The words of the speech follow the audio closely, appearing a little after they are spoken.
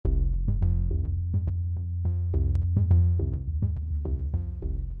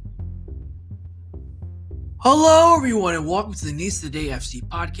Hello, everyone, and welcome to the Nice Today FC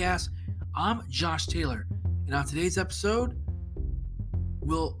podcast. I'm Josh Taylor, and on today's episode,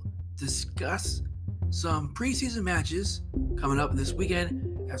 we'll discuss some preseason matches coming up this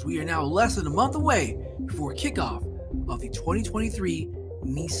weekend as we are now less than a month away before kickoff of the 2023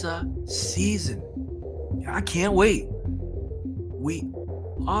 NISA season. And I can't wait. We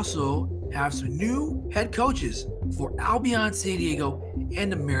also have some new head coaches for Albion San Diego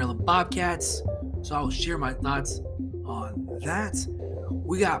and the Maryland Bobcats. So I will share my thoughts on that.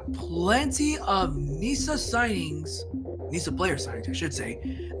 We got plenty of NISA player signings, I should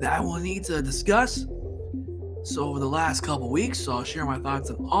say, that I will need to discuss. So over the last couple weeks, so I'll share my thoughts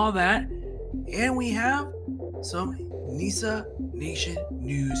on all that. And we have some NISA Nation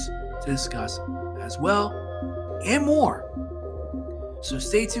news to discuss as well, and more. So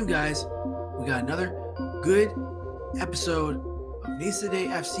stay tuned, guys. We got another good episode of NISA Today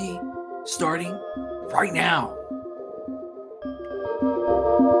FC starting right now.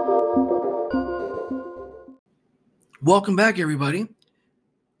 Welcome back, everybody.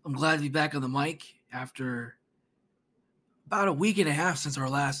 I'm glad to be back on the mic after about a week and a half since our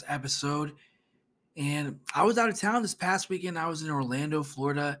last episode. And I was out of town this past weekend. I was in Orlando,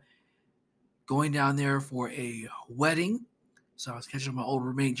 Florida, going down there for a wedding. So I was catching up with my old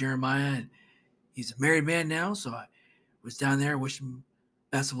roommate, Jeremiah, and he's a married man now. So I was down there, wishing him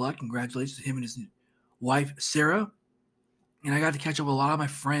best of luck. Congratulations to him and his wife, Sarah. And I got to catch up with a lot of my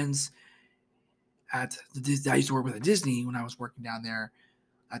friends at the Disney. I used to work with at Disney when I was working down there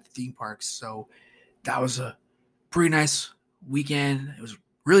at the theme parks. So that was a pretty nice weekend. It was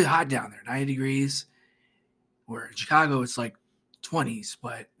really hot down there, 90 degrees. Where in Chicago, it's like 20s,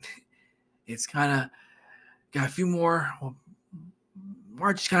 but it's kind of got a few more. Well,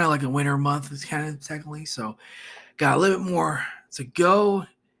 March is kind of like a winter month, it's kind of technically. So got a little bit more to go.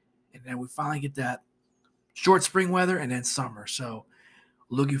 And then we finally get that short spring weather and then summer. So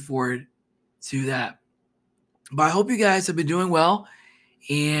looking forward to that. But I hope you guys have been doing well.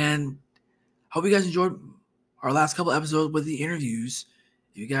 And hope you guys enjoyed our last couple episodes with the interviews.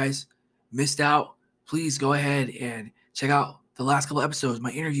 If you guys missed out, please go ahead and check out the last couple episodes.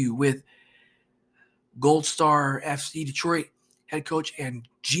 My interview with Gold Star FC Detroit head coach and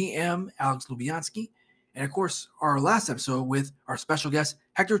GM Alex Lubianski. And of course, our last episode with our special guest,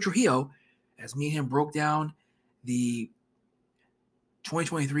 Hector Trujillo, as me and him broke down the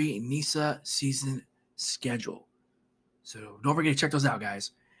 2023 NISA season schedule. So don't forget to check those out,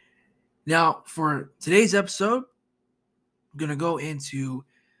 guys. Now, for today's episode, I'm going to go into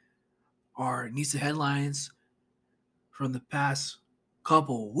our NISA headlines from the past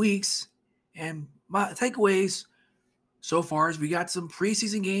couple weeks. And my takeaways so far is we got some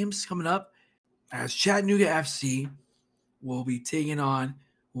preseason games coming up as Chattanooga FC will be taking on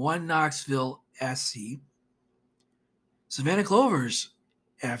One Knoxville SC. Savannah Clovers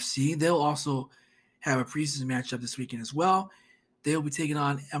FC, they'll also have a preseason matchup this weekend as well. They'll be taking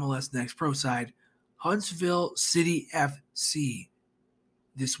on MLS Next Pro side Huntsville City FC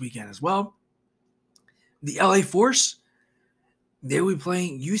this weekend as well. The LA Force, they will be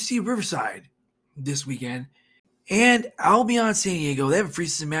playing UC Riverside this weekend. And Albion San Diego, they have a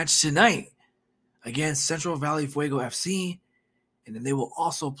preseason match tonight against Central Valley Fuego FC. And then they will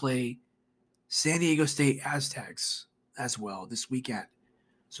also play San Diego State Aztecs as well this weekend.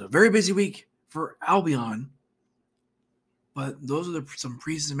 So a very busy week for Albion. But those are some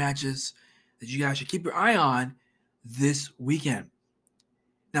preseason matches that you guys should keep your eye on this weekend.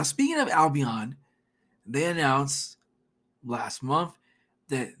 Now, speaking of Albion, they announced last month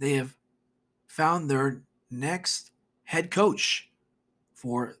that they have found their next head coach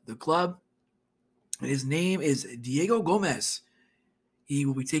for the club. And his name is Diego Gomez. He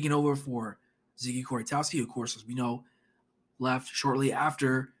will be taking over for Ziggy Korytowski, of course, as we know, left shortly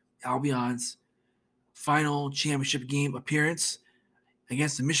after Albion's final championship game appearance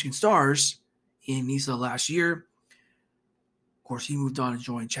against the Michigan Stars in NISA last year. Of course, he moved on to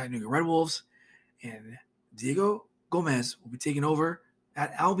join Chattanooga Red Wolves, and Diego Gomez will be taking over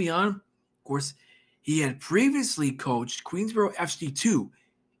at Albion. Of course, he had previously coached Queensboro FC2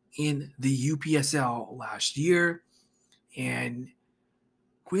 in the UPSL last year, and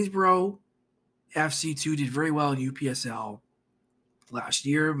Queensboro FC2 did very well in UPSL last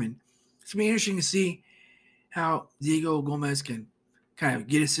year. I mean, it's going to be interesting to see how Diego Gomez can kind of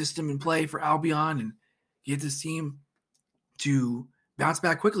get his system in play for Albion and get this team to bounce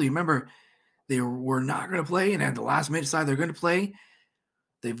back quickly. Remember, they were not going to play, and at the last minute decided they're going to play.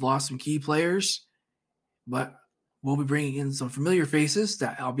 They've lost some key players, but we'll be bringing in some familiar faces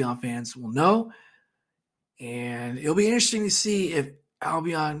that Albion fans will know. And it'll be interesting to see if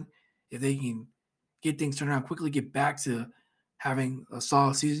Albion, if they can get things turned around quickly, get back to having a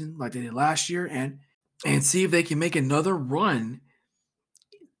solid season like they did last year, and see if they can make another run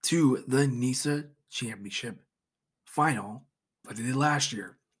to the NISA Championship final like they did last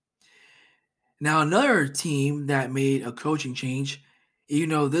year. Now, another team that made a coaching change, even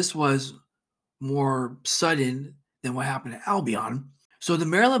though this was more sudden than what happened at Albion. So the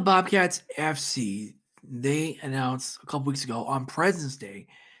Maryland Bobcats FC, they announced a couple weeks ago on President's Day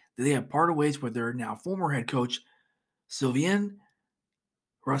that they have parted ways with their now former head coach, Sylvain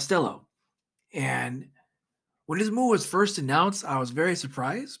Rostello. And when this move was first announced, I was very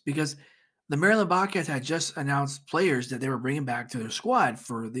surprised because the Maryland Bobcats had just announced players that they were bringing back to their squad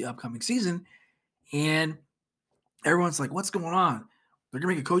for the upcoming season. And everyone's like, what's going on? They're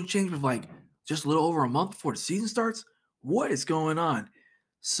going to make a coaching change with like just a little over a month before the season starts? What is going on?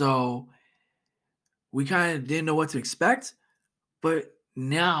 So we kind of didn't know what to expect, but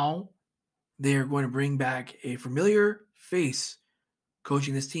now they're going to bring back a familiar face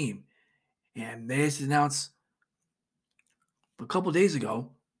coaching this team. And they just announced a couple days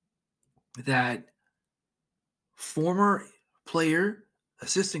ago that former player,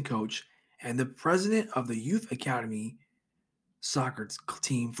 assistant coach, and the president of the Youth Academy soccer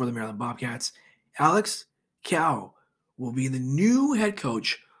team for the Maryland Bobcats, Alex Cow, will be the new head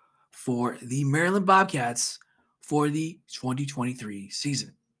coach for the Maryland Bobcats for the 2023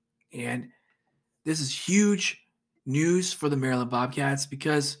 season. And this is huge news for the Maryland Bobcats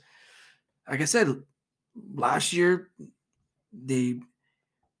because, like I said, last year they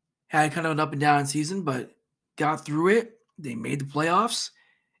had kind of an up and down season, but got through it. They made the playoffs.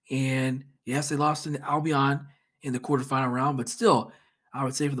 And yes, they lost in Albion in the quarterfinal round, but still, I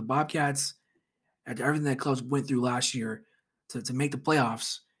would say for the Bobcats, after everything that clubs went through last year, to make the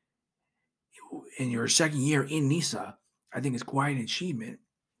playoffs in your second year in NISA, I think is quite an achievement.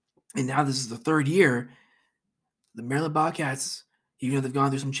 And now this is the third year. The Maryland Bobcats, even though they've gone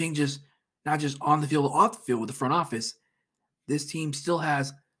through some changes, not just on the field, but off the field with the front office, this team still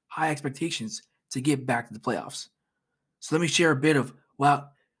has high expectations to get back to the playoffs. So let me share a bit of,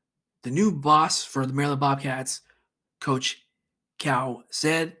 well, the new boss for the Maryland Bobcats, Coach Cow,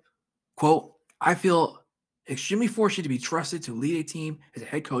 said, quote, I feel extremely fortunate to be trusted to lead a team as a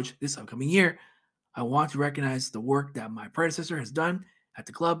head coach this upcoming year. I want to recognize the work that my predecessor has done at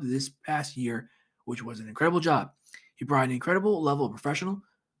the club this past year, which was an incredible job. He brought an incredible level of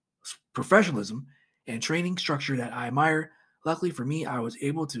professionalism and training structure that I admire. Luckily for me, I was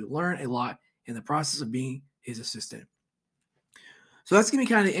able to learn a lot in the process of being his assistant. So that's going to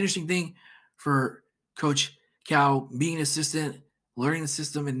be kind of an interesting thing for Coach Cow, being an assistant, learning the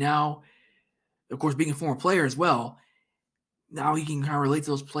system, and now, of course, being a former player as well. Now he can kind of relate to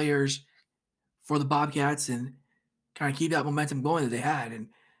those players for the Bobcats and kind of keep that momentum going that they had. And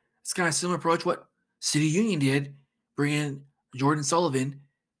it's kind of a similar approach what City Union did, bringing Jordan Sullivan,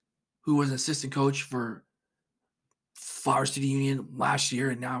 who was an assistant coach for Flower City Union last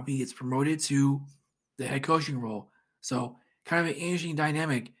year, and now he gets promoted to the head coaching role. So kind of an interesting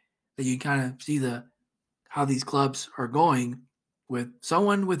dynamic that you kind of see how these clubs are going with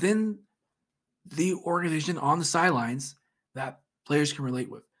someone within the organization on the sidelines that players can relate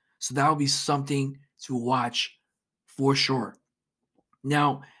with. So that will be something to watch for sure.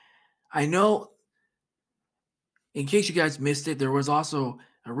 Now, I know in case you guys missed it, there was also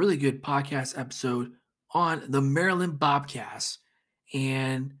a really good podcast episode on the Maryland Bobcats,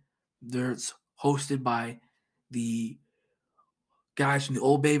 and it's hosted by the guys from the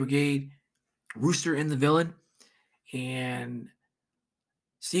Old Bay Brigade, Rooster and the Villain, and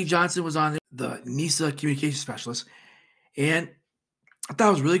Steve Johnson was on the NISA communication specialist. And I thought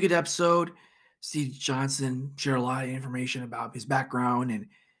it was a really good episode. Steve Johnson shared a lot of information about his background and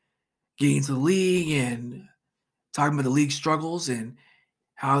getting into the league and talking about the league struggles and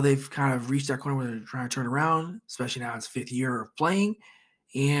how they've kind of reached that corner where they're trying to turn around, especially now it's fifth year of playing,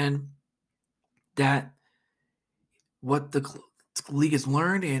 and that what the league has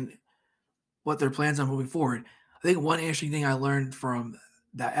learned and what their plans on moving forward. I think one interesting thing I learned from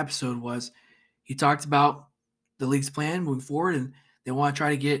that episode was he talked about the league's plan moving forward, and they want to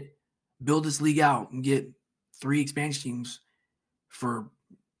try to build this league out and get 3 expansion teams for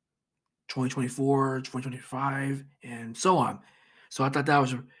 2024, 2025, and so on. So I thought that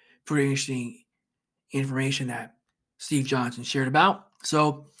was a pretty interesting information that Steve Johnson shared about.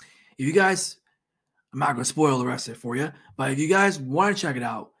 So if you guys, I'm not going to spoil the rest of it for you, but if you guys want to check it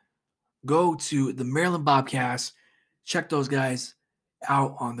out, go to the Maryland Bobcats, check those guys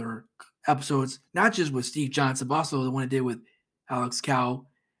out on their episodes, not just with Steve Johnson, but also the one I did with Alex Cow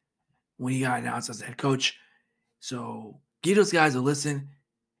when he got announced as the head coach. So give those guys a listen.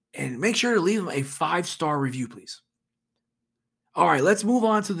 And make sure to leave him a 5-star review, please. All right, let's move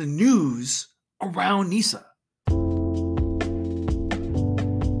on to the news around NISA.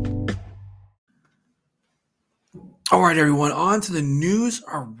 All right, everyone, on to the news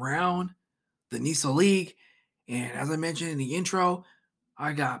around the NISA League. And as I mentioned in the intro,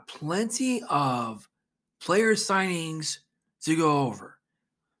 I got plenty of player signings to go over.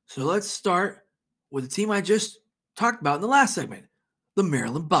 So let's start with the team I just talked about in the last segment, the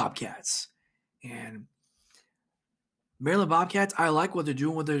Maryland Bobcats. And Maryland Bobcats, I like what they're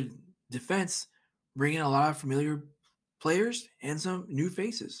doing with their defense, bringing a lot of familiar players and some new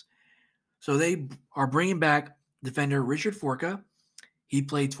faces. So they are bringing back defender Richard Forka. He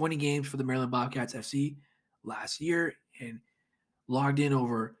played 20 games for the Maryland Bobcats FC last year and logged in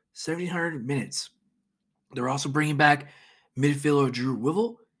over 1,700 minutes. They're also bringing back midfielder Drew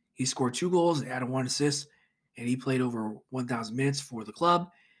Wivel. He scored 2 goals and added 1 assist, and he played over 1,000 minutes for the club.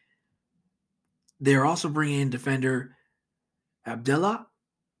 They're also bringing in defender Abdullah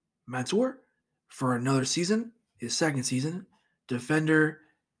Mansour for another season, his second season. Defender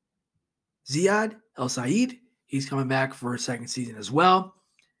Ziad El Said, he's coming back for a second season as well.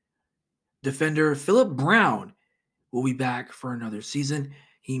 Defender Philip Brown will be back for another season.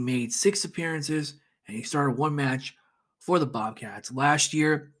 He made 6 appearances and he started 1 match for the Bobcats last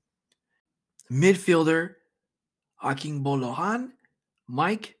year. Midfielder Akingbolohan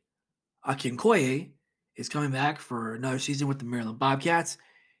Mike Akinkoye is coming back for another season with the Maryland Bobcats.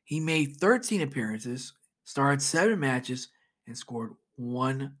 He made 13 appearances, started 7 matches, and scored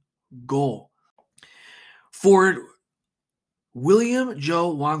 1 goal. Forward William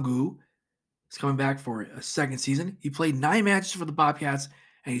Joe Wangu is coming back for a second season. He played 9 matches for the Bobcats,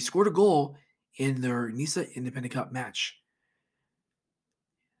 and he scored a goal in their NISA Independent Cup match.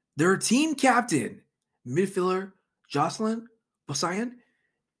 Their team captain, midfielder Jocelyn Bosayan,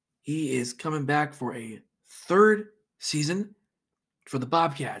 he is coming back for a 3rd season for the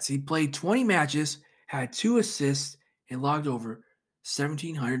Bobcats. He played 20 matches, had 2 assists, and logged over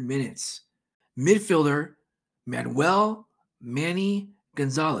 1,700 minutes. Midfielder Manuel Manny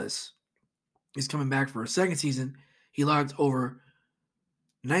Gonzalez is coming back for a 2nd season. He logged over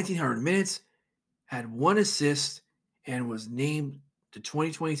 1,900 minutes, had 1 assist, and was named the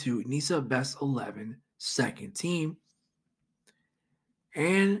 2022 NISA Best 11 second team.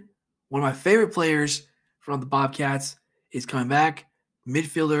 And one of my favorite players from the Bobcats is coming back.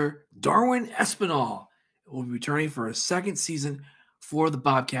 Midfielder Darwin Espinal will be returning for a 2nd season for the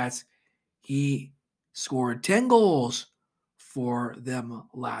Bobcats. He scored 10 goals for them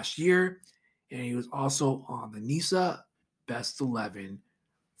last year, and he was also on the NISA Best 11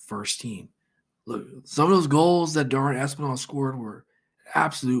 first team. Look, some of those goals that Darwin Espinal scored were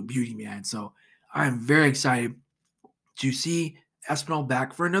absolute beauty, man. So I am very excited to see Espinal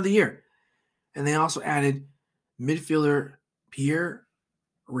back for another year. And they also added midfielder Pierre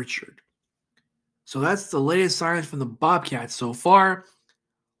Richard. So that's the latest signs from the Bobcats so far.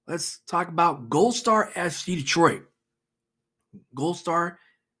 Let's talk about Gold Star FC Detroit. Gold Star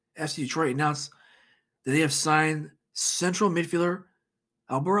FC Detroit announced that they have signed central midfielder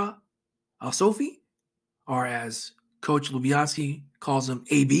Albora Alsofi, or as Coach Lubianski calls him,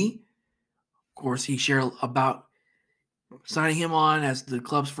 AB. Of course, he shared about signing him on as the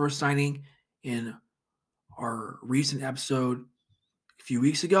club's first signing in our recent episode a few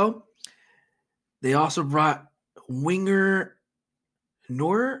weeks ago. They also brought winger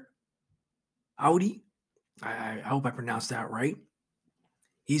Noor Audi. I hope I pronounced that right.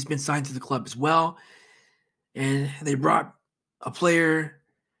 He's been signed to the club as well. And they brought a player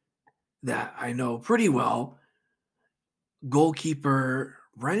that I know pretty well. Goalkeeper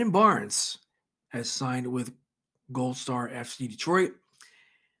Brandon Barnes has signed with Gold Star FC Detroit.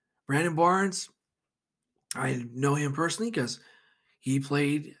 Brandon Barnes, I know him personally because he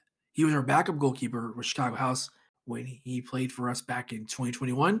was our backup goalkeeper with Chicago House when he played for us back in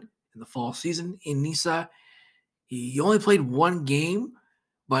 2021 in the fall season in NISA. He only played 1 game,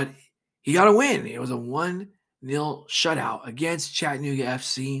 but he got a win. It was a 1-0 shutout against Chattanooga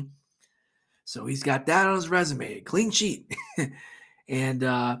FC. So he's got that on his resume, clean sheet.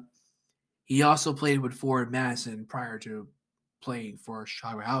 And he also played with Forward Madison prior to playing for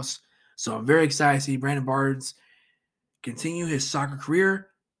Chicago House. So I'm very excited to see Brandon Barnes continue his soccer career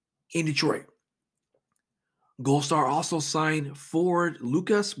in Detroit. Gold Star also signed forward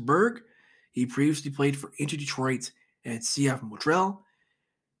Lucas Berg. He previously played for Inter Detroit and CF Montreal.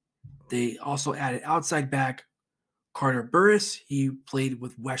 They also added outside back Carter Burris. He played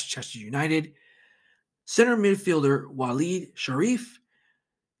with Westchester United. Center midfielder Walid Sharif.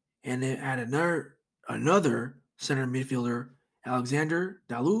 And they added another center midfielder Alexander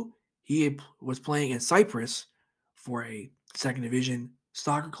Dalu, he was playing in Cyprus for a second division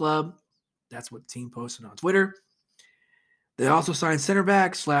soccer club. That's what the team posted on Twitter. They also signed center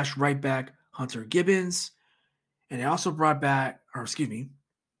back / right back Hunter Gibbons. And they also and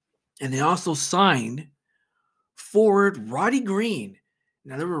they also signed forward Roddy Green.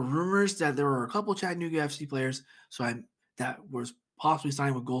 Now, there were rumors that there were a couple Chattanooga FC players that was possibly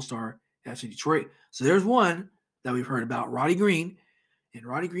signed with Gold Star FC Detroit. So there's one that we've heard about, Roddy Green. And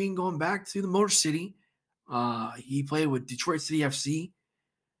Roddy Green going back to the Motor City. He played with Detroit City FC.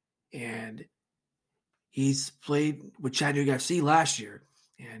 And he's played with Chattanooga FC last year.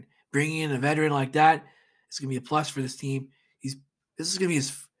 And bringing in a veteran like that is going to be a plus for this team. This is going to be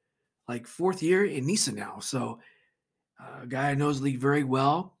his fourth year in NISA now. So a guy who knows the league very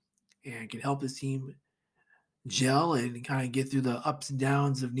well and can help his team gel and kind of get through the ups and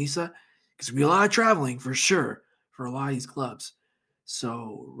downs of NISA. Because there'll be a lot of traveling for sure for a lot of these clubs.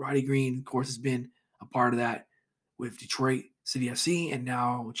 So Roddy Green, of course, has been a part of that with Detroit City FC and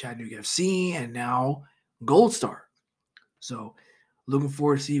now Chattanooga FC and now Gold Star. So looking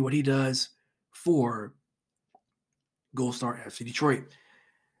forward to see what he does for Gold Star FC Detroit.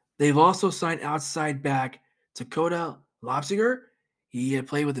 They've also signed outside back Dakota Lobsiger. He had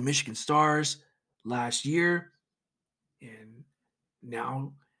played with the Michigan Stars last year, and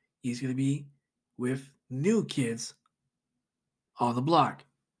now he's going to be with new kids on the block.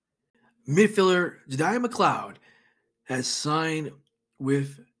 Midfielder Jediah McLeod has signed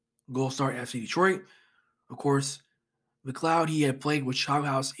with Gold Star FC Detroit. Of course, McLeod, he had played with Chicago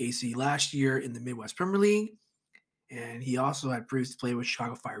House AC last year in the Midwest Premier League, and he also had previously played with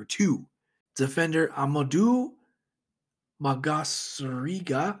Chicago Fire 2. Defender Amadou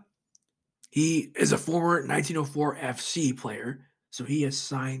Magasariga, he is a former 1904 FC player, so he has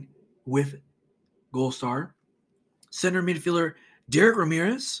signed with Gold Star. Center midfielder Derek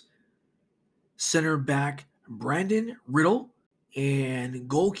Ramirez, center back Brandon Riddle, and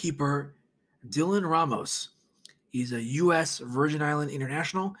goalkeeper Dylan Ramos. He's a U.S. Virgin Island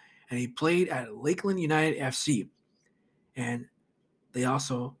international, and he played at Lakeland United FC. And they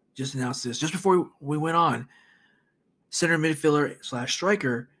also just announced this just before we went on. Center midfielder /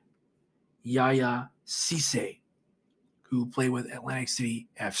 striker Yaya Cisse, who played with Atlantic City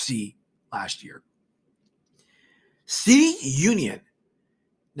FC last year. City Union.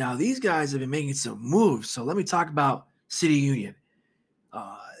 Now, these guys have been making some moves, so let me talk about City Union.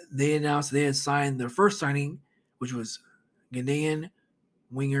 They announced they had signed their first signing, which was Ghanaian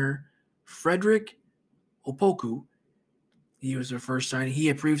winger Frederick Opoku. He was their first signing. He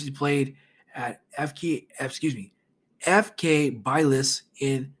had previously played at FK Bylis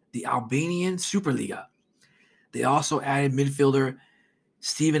in the Albanian Superliga. They also added midfielder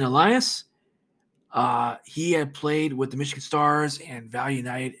Stephen Elias. He had played with the Michigan Stars and Valley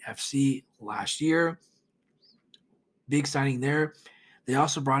United FC last year. Big signing there. They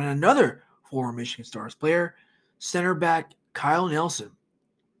also brought in another former Michigan Stars player, center back Kyle Nelson.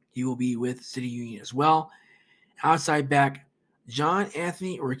 He will be with City Union as well. Outside back John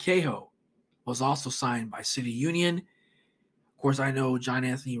Anthony Requejo was also signed by City Union. Of course, I know John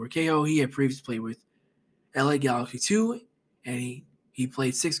Anthony Requejo. He had previously played with LA Galaxy 2, and he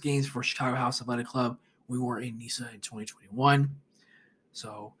played 6 games for Chicago House Athletic Club. We were in NISA in 2021.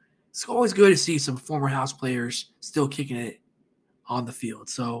 So it's always good to see some former House players still kicking it on the field.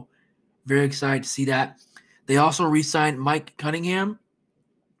 So very excited to see that. They also re-signed Mike Cunningham.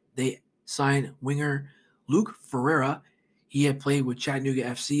 They signed winger Luke Ferreira. He had played with Chattanooga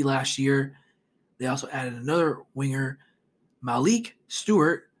FC last year. They also added another winger, Malik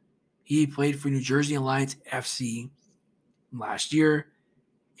Stewart. He played for New Jersey Alliance FC last year.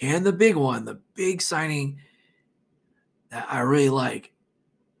 And the big one, the big signing that I really like.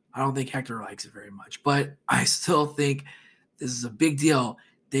 I don't think Hector likes it very much, but I still think this is a big deal.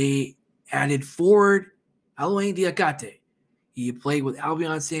 They added forward Aloane Diakate. He played with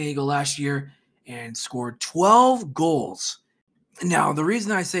Albion San Diego last year and scored 12 goals. Now, the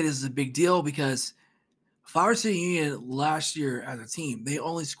reason I say this is a big deal because Flower City Union last year as a team, they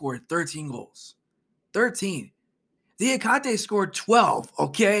only scored 13 goals. 13. Diakate scored 12,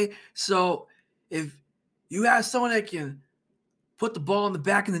 okay? So if you have someone that can put the ball in the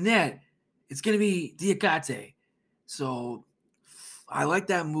back of the net, it's going to be Diakate. So I like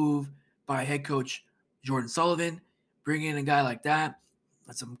that move by head coach Jordan Sullivan, bringing in a guy like that,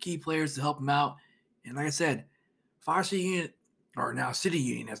 and some key players to help him out. And like I said, Flower City Union, or now City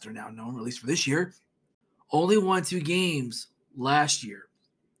Union as they're now known, at least for this year, only won 2 games last year.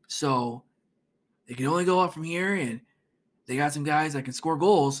 So they can only go up from here, and they got some guys that can score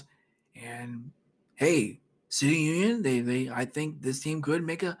goals. And, hey, City Union, I think this team could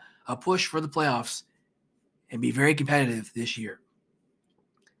make a push for the playoffs and be very competitive this year.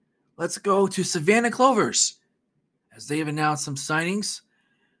 Let's go to Savannah Clovers, as they have announced some signings.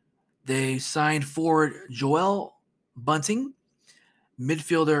 They signed forward Joel Bunting,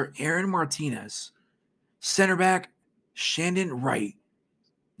 midfielder Aaron Martinez, center back Shandon Wright.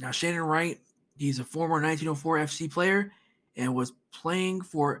 Now, Shandon Wright, he's a former 1904 FC player and was playing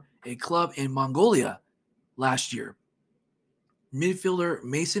for a club in Mongolia last year. Midfielder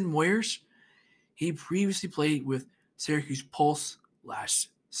Mason Moyers, he previously played with Syracuse Pulse last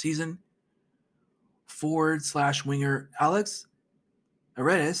season. Forward/winger Alex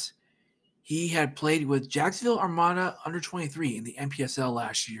Aredes, he had played with Jacksonville Armada under 23 in the NPSL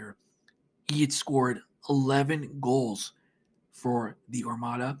last year. He had scored 11 goals for the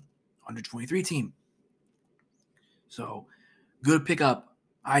Armada under 23 team. So, good pickup,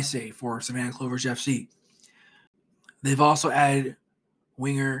 I say, for Savannah Clovers FC. They've also added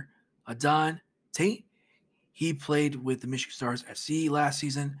winger Adon Tate. He played with the Michigan Stars FC last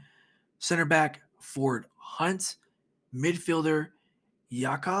season. Center back Ford Hunt. Midfielder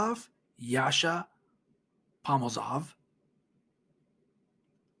Yasha Pomozov.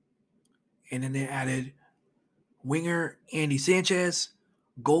 And then they added winger Andy Sanchez,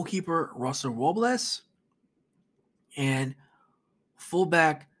 goalkeeper Russell Robles, and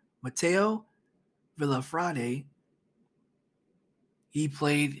fullback Mateo Villafrade. He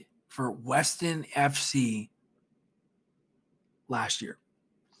played for Weston FC last year.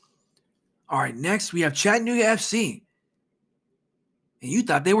 All right, next we have Chattanooga FC. And you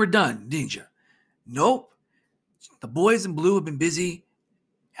thought they were done, didn't you? Nope. The boys in blue have been busy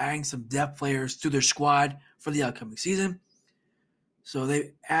adding some depth players to their squad for the upcoming season. So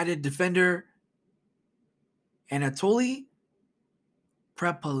they added defender Anatoly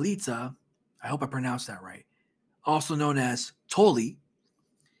Prepalita. I hope I pronounced that right. Also known as Toli.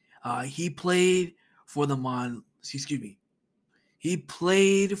 He played for the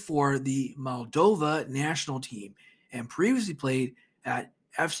Moldova national team and previously played at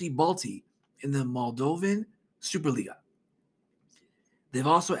FC Balti in the Moldovan Superliga. They've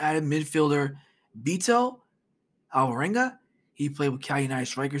also added midfielder Beto Alvarenga. He played with Cal United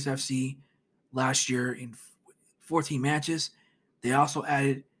Strikers FC last year in 14 matches. They also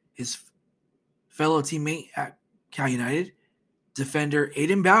added his fellow teammate at Cal United, defender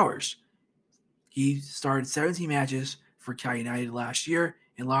Aiden Bowers. He started 17 matches for Cal United last year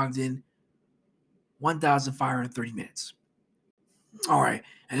and logged in 1,530 minutes. All right.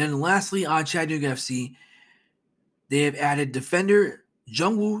 And then lastly, on Chattanooga FC, they have added defender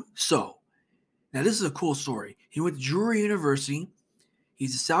Jungwoo So. Now, this is a cool story. He went to Drury University.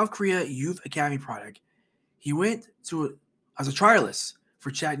 He's a South Korea Youth Academy product. He went as a trialist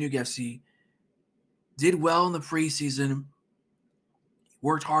for Chattanooga FC, did well in the preseason,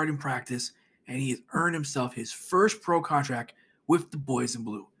 worked hard in practice, and he has earned himself his first pro contract with the Boys in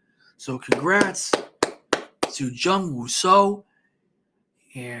Blue. So congrats to Jungwoo So,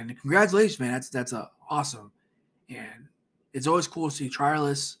 and congratulations, man. That's awesome. And it's always cool to see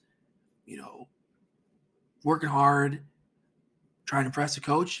trialists, working hard, trying to impress the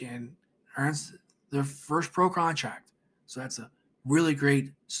coach, and earns their first pro contract. So that's a really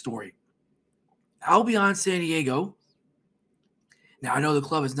great story. Albion San Diego. Now, I know the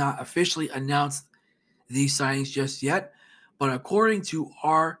club has not officially announced these signings just yet, but according to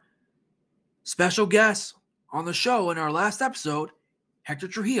our special guest on the show in our last episode, Hector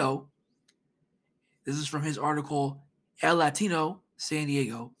Trujillo, this is from his article, El Latino San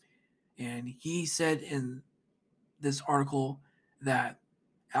Diego, and he said in this article that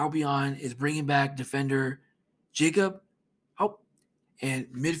Albion is bringing back defender Jacob Haupt and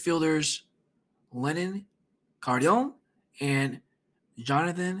midfielders Lennon Cardone and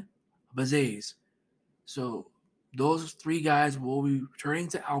Jonathan Bazez. So those three guys will be returning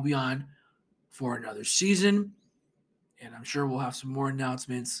to Albion for another season, and I'm sure we'll have some more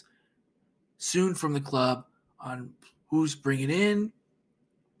announcements soon from the club on who's bringing in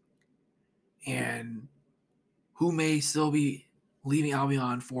and who may still be leaving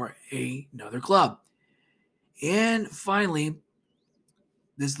Albion for another club. And finally,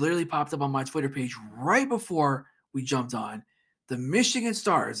 this literally popped up on my Twitter page right before we jumped on. The Michigan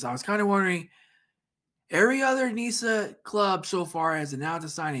Stars. I was kind of wondering, every other NISA club so far has announced a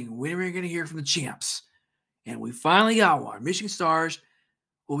signing. When are we going to hear from the champs? And we finally got one. Michigan Stars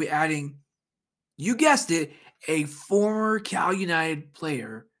will be adding, you guessed it, a former Cal United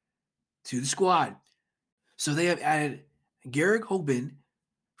player to the squad. So they have added Garrick Hoban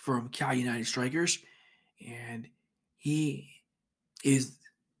from Cal United Strikers, and he is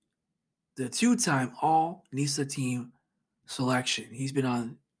the two-time All-NISA team selection. He's been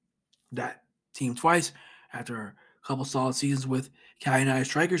on that team twice after a couple solid seasons with Cal United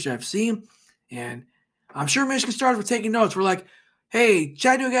Strikers FC. And I'm sure Michigan Stars were taking notes. We're like, hey,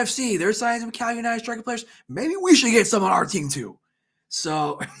 Chattanooga FC, they're signing some Cal United Striker players. Maybe we should get some on our team too.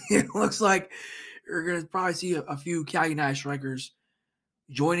 So it looks like you're going to probably see a few Cal United Strikers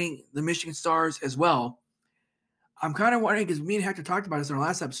joining the Michigan Stars as well. I'm kind of wondering, because me and Hector talked about this in our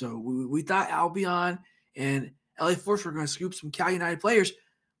last episode. We thought Albion and LA Force were going to scoop some Cal United players,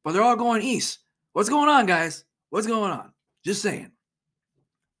 but they're all going east. What's going on, guys? What's going on? Just saying.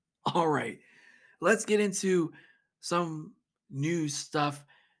 All right. Let's get into some news stuff.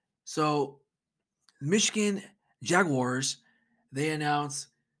 So, Michigan Jaguars, they announced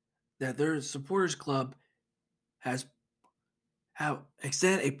that their supporters club have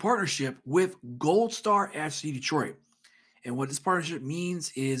extended a partnership with Gold Star FC Detroit. And what this partnership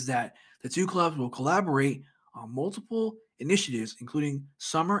means is that the two clubs will collaborate on multiple initiatives, including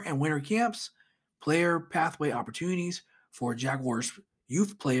summer and winter camps, player pathway opportunities for Jaguars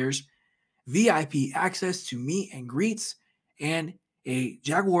youth players, VIP access to meet and greets, and a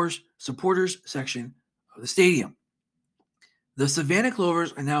Jaguars supporters section of the stadium. The Savannah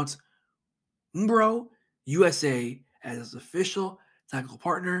Clovers announced Umbro USA as its official technical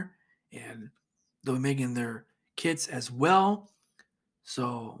partner, and they'll be making their kits as well.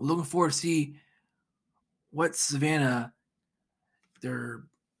 So looking forward to see what Savannah, their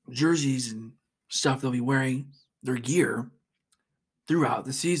jerseys and stuff they'll be wearing, their gear throughout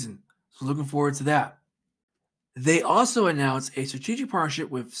the season. So looking forward to that. They also announced a strategic partnership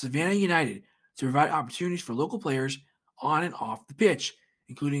with Savannah United to provide opportunities for local players on and off the pitch,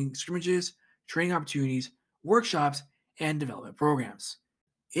 including scrimmages, training opportunities, workshops, and development programs.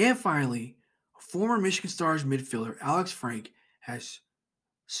 And finally, former Michigan Stars midfielder Alex Frank has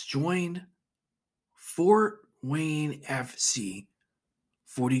joined Fort Wayne FC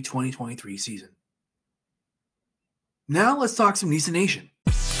for the 2023 season. Now let's talk some NISA Nation.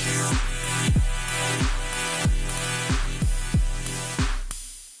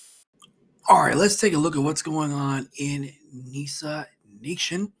 All right, let's take a look at what's going on in NISA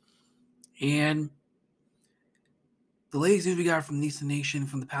Nation. And the latest news we got from NISA Nation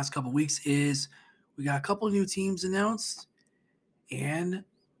from the past couple weeks is we got a couple new teams announced and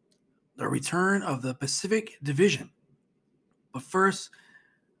the return of the Pacific Division. But first,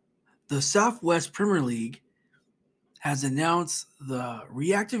 the Southwest Premier League has announced the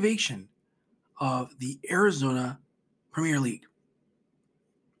reactivation of the Arizona Premier League.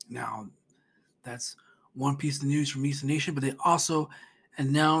 Now, that's one piece of news from NISA Nation, but they also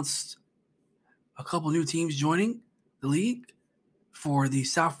announced a couple new teams joining the league for the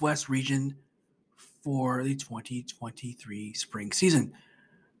Southwest region for the 2023 spring season.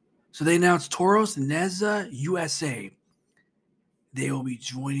 So they announced Toros Neza USA. They will be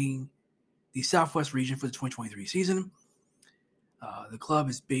joining the Southwest region for the 2023 season. The club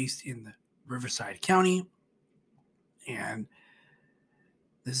is based in the Riverside County, and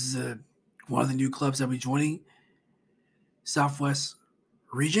this is one of the new clubs that will be joining Southwest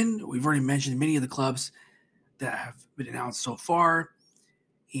region. We've already mentioned many of the clubs that have been announced so far,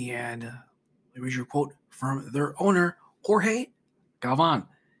 and let me read you a quote from their owner, Jorge Galvan.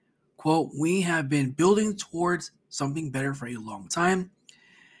 Quote, "We have been building towards something better for a long time.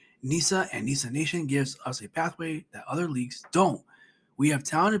 NISA and NISA Nation gives us a pathway that other leagues don't. We have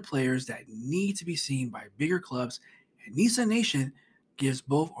talented players that need to be seen by bigger clubs, and NISA Nation gives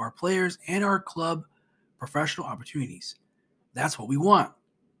both our players and our club professional opportunities. That's what we want."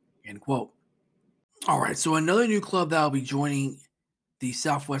 End quote. All right, so another new club that will be joining the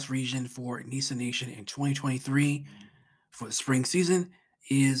Southwest region for NISA Nation in 2023 for the spring season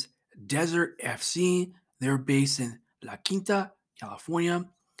is Desert FC. They're based in La Quinta, California.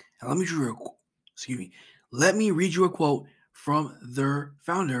 And let me read you a quote from their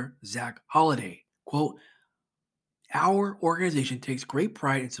founder, Zach Holiday. Quote, "Our organization takes great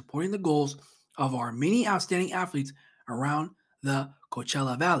pride in supporting the goals of our many outstanding athletes around the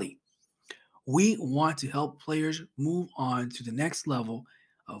Coachella Valley. We want to help players move on to the next level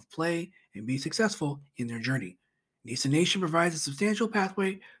of play and be successful in their journey. NISA Nation provides a substantial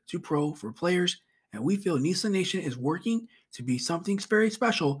pathway to pro for players, and we feel NISA Nation is working to be something very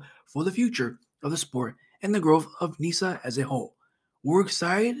special for the future of the sport and the growth of NISA as a whole. We're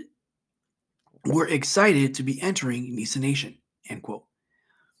excited to be entering NISA Nation." End quote.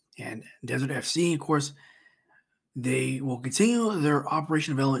 And Desert FC, of course, they will continue their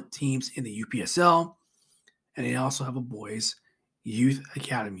operation development teams in the UPSL, and they also have a boys youth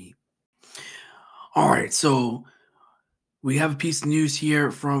academy. All right, so We have a piece of news here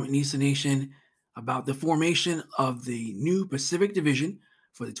from NISA Nation about the formation of the new Pacific Division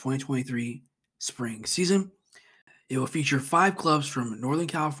for the 2023 spring season. It will feature 5 clubs from Northern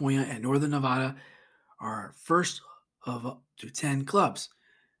California and Northern Nevada, our first of up to 10 clubs.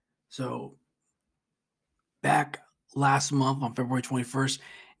 So back last month on February 21st,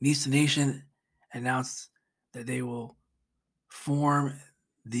 NISA Nation announced that they will form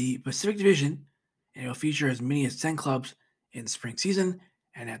the Pacific Division, and it'll feature as many as 10 clubs in the spring season,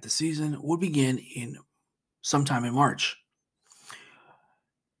 and that the season would begin in sometime in March.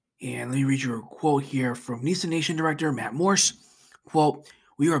 And let me read you a quote here from NISA Nation Director Matt Morse. Quote,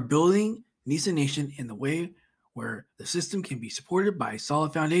 "We are building NISA Nation in the way where the system can be supported by a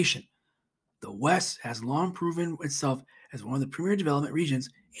solid foundation. The West has long proven itself as one of the premier development regions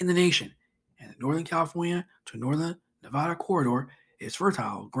in the nation, and the Northern California to Northern Nevada corridor is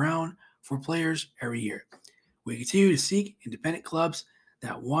fertile ground for players every year. We continue to seek independent clubs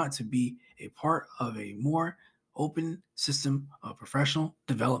that want to be a part of a more open system of professional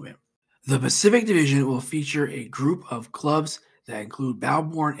development. The Pacific Division will feature a group of clubs that include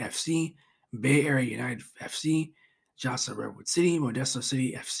Battleborn FC, Bay Area United FC, Jossa Redwood City, Modesto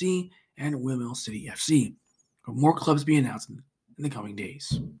City FC, and Windmill City FC, with more clubs being announced in the coming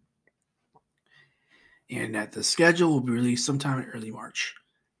days. And that the schedule will be released sometime in early March.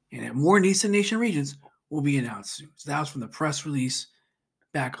 And that more NISA Nation regions will be announced soon. So that was from the press release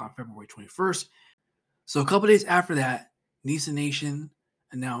back on February 21st. So a couple days after that, NISA Nation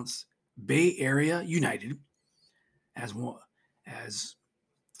announced Bay Area United as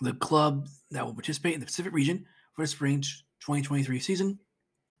the club that will participate in the Pacific region for the spring 2023 season.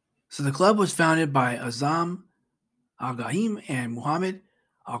 So the club was founded by Azam Al-Ghaim and Muhammad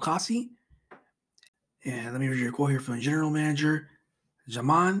Al-Qasi. And let me read your quote here from the general manager,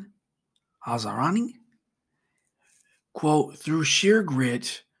 Jaman Al-Zarani. Quote, "Through sheer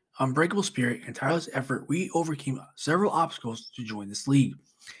grit, unbreakable spirit, and tireless effort, we overcame several obstacles to join this league.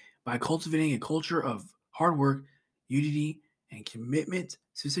 By cultivating a culture of hard work, unity, and commitment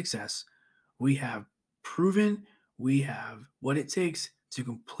to success, we have proven we have what it takes to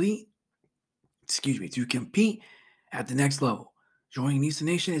compete at the next level. Joining NISA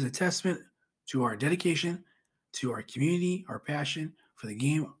Nation is a testament to our dedication, to our community, our passion for the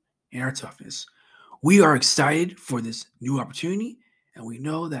game, and our toughness. We are excited for this new opportunity, and we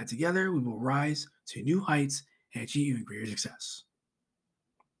know that together we will rise to new heights and achieve even greater success."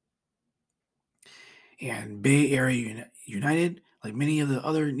 And Bay Area United, like many of the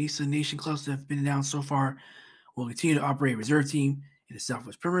other NISA Nation clubs that have been announced so far, will continue to operate a reserve team in the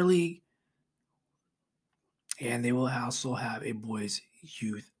Southwest Premier League. And they will also have a boys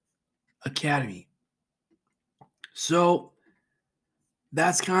youth academy. So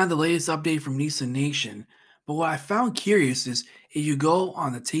that's kind of the latest update from NISA Nation. But what I found curious is if you go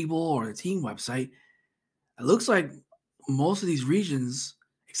on the table or the team website, it looks like most of these regions,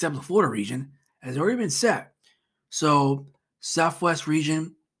 except the Florida region, has already been set. So Southwest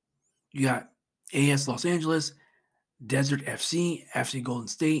region, you got AS Los Angeles, Desert FC, FC Golden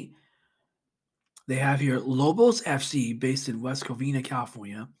State. They have here Lobos FC based in West Covina,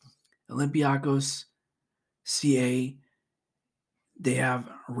 California, Olympiacos CA. They have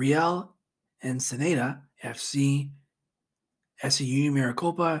Real Ensenada FC, SC Union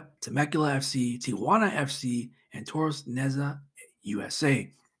Maricopa, Temecula FC, Tijuana FC, and Toros Neza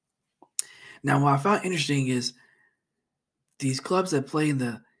USA. Now, what I found interesting is these clubs that play in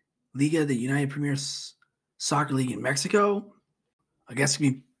the Liga de United Premier Soccer League in Mexico, I guess, could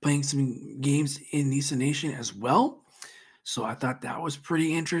be playing some games in NISA Nation as well. So I thought that was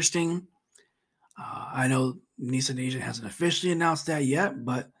pretty interesting. I know NISA Nation hasn't officially announced that yet,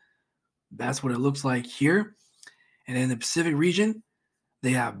 but that's what it looks like here. And in the Pacific region,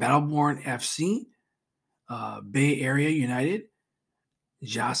 they have Battleborn FC, Bay Area United,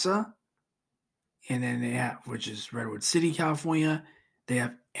 JASA, and then they have, which is Redwood City, California. They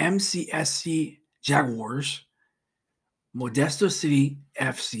have MCSC Jaguars, Modesto City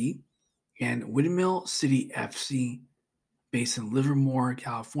FC, and Windmill City FC based in Livermore,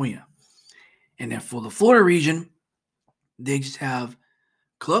 California. And then for the Florida region, they just have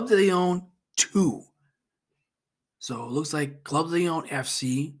Club de Leon 2. So it looks like Club de Leon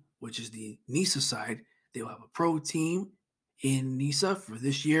FC, which is the NISA side, they will have a pro team in NISA for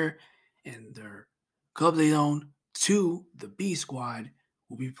this year. And their Club de Leon 2, the B squad,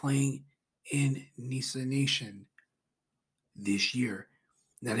 will be playing in NISA Nation this year.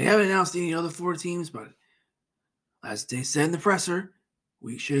 Now, they haven't announced any other Florida teams, but as they said in the presser,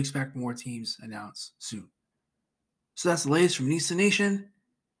 we should expect more teams announced soon. So that's the latest from NISA Nation.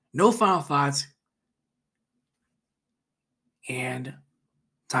 No final thoughts. And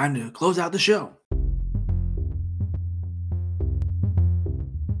time to close out the show.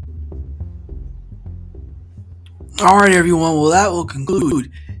 All right, everyone. Well, that will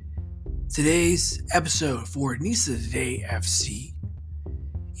conclude today's episode for Nisa Today FC.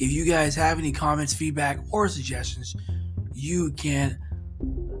 If you guys have any comments, feedback, or suggestions, you can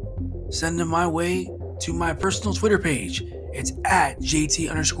send them my way to my personal Twitter page. It's at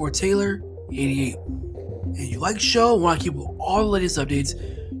JT_Taylor88. And if you like the show, want to keep all the latest updates,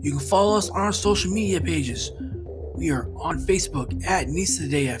 you can follow us on our social media pages. We are on Facebook at Nisa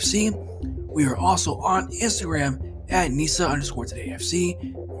Today FC. We are also on Instagram at Nisa_Today FC.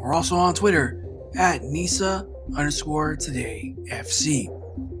 We're also on Twitter at Nisa_Today FC.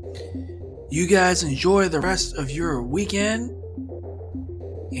 You guys enjoy the rest of your weekend,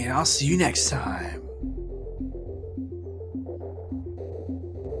 and I'll see you next time.